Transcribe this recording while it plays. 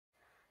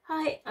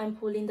Hi, I'm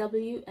Pauline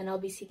W, and I'll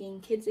be singing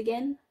Kids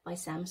Again by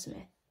Sam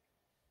Smith.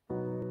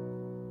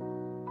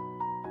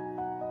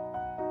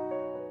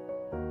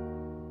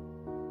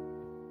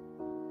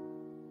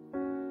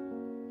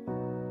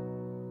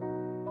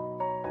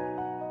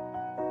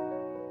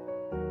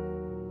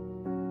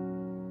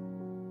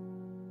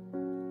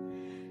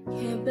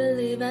 Can't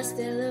believe I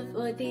still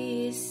avoid the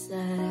east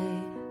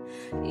side,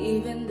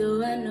 even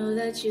though I know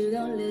that you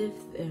don't live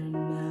there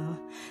now.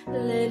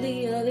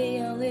 Lately you're the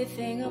only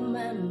thing on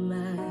my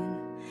mind,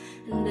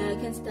 and I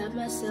can't stop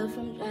myself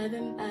from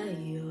driving by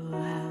your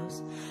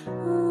house.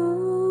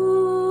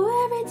 Ooh,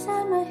 every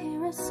time I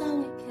hear a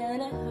song it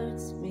kinda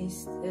hurts me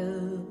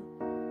still.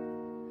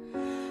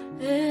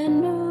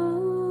 And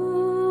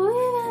ooh,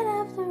 even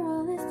after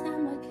all this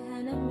time I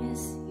kinda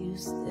miss you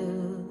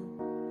still.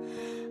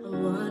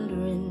 I'm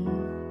wondering,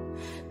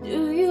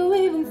 do you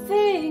even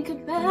think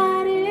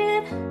about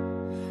it?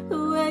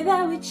 The way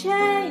that we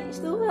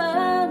changed the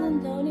world,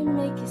 and don't it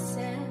make you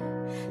sad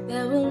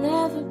that we'll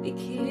never be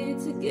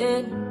kids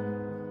again?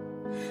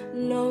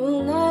 No,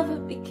 we'll never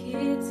be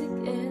kids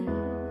again.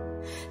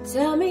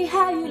 Tell me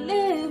how you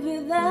live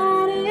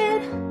without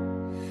it.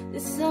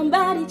 Did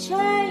somebody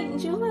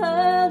change your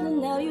world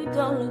and now you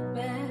don't look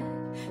back?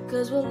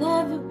 'Cause we'll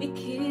never be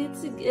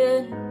kids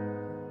again.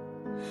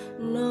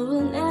 No,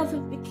 we'll never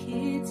be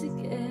kids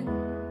again.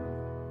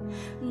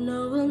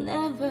 No, we'll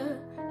never,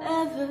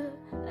 ever,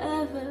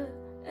 ever,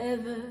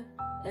 ever,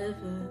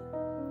 ever.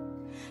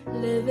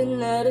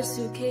 Living out of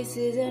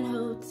suitcases and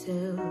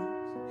hotels,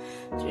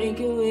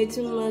 drinking way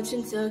too much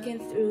and talking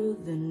through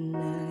the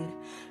night.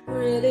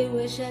 Really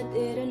wish I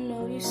didn't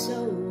know you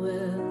so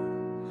well.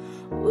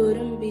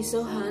 Wouldn't be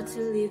so hard to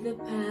leave the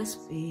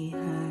past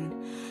behind.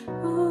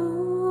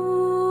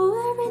 Ooh,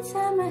 every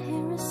time I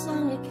hear a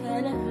song it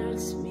kinda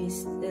hurts me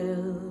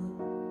still.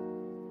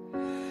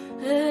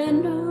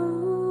 And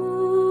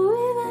ooh,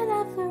 even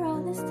after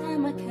all this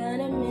time I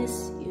kinda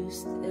miss you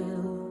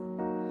still.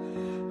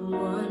 I'm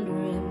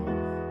wondering,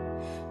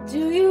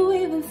 do you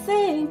even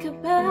think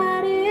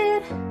about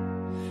it?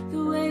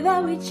 The way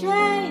that we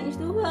changed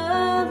the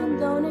world, and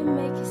don't it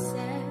make you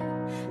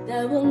sad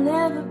that we'll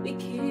never be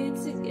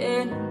kids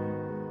again?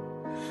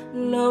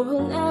 No,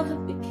 we'll never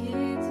be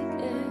kids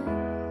again.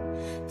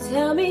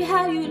 Tell me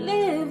how you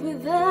live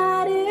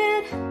without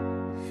it.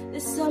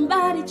 Did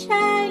somebody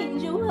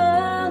change your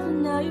world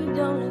and now you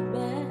don't look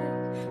back?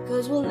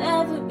 'Cause we'll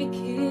never be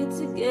kids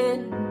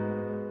again.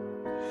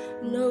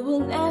 No,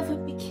 we'll never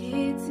be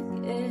kids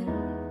again.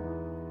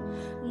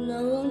 No,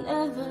 we'll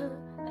never,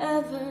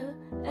 ever,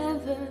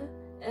 ever,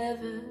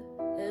 ever,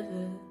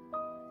 ever.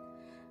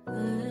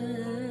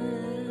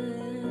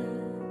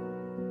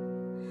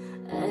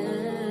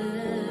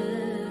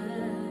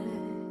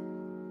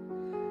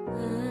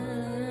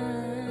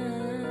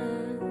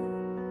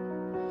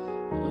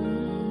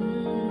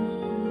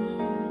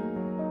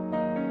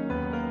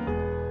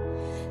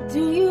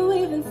 Do you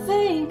even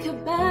think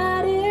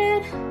about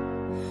it?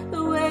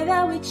 The way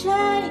that we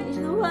changed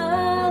the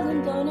world,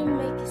 and don't it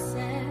make you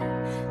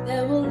sad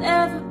that we'll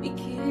never be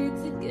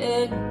kids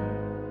again?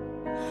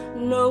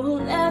 No, we'll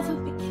never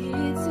be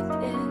kids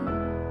again.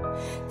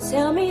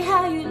 Tell me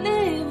how you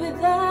live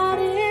without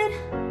it.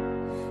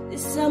 Did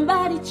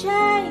somebody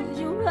change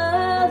your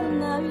world and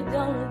now you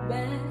don't look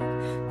back?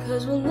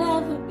 'Cause we'll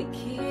never be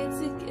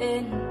kids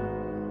again.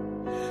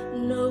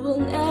 No,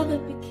 we'll never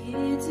be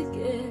kids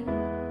again.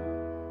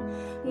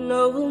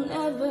 No, we'll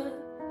never,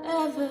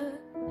 ever,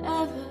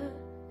 ever,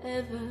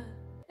 ever,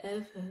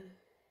 ever.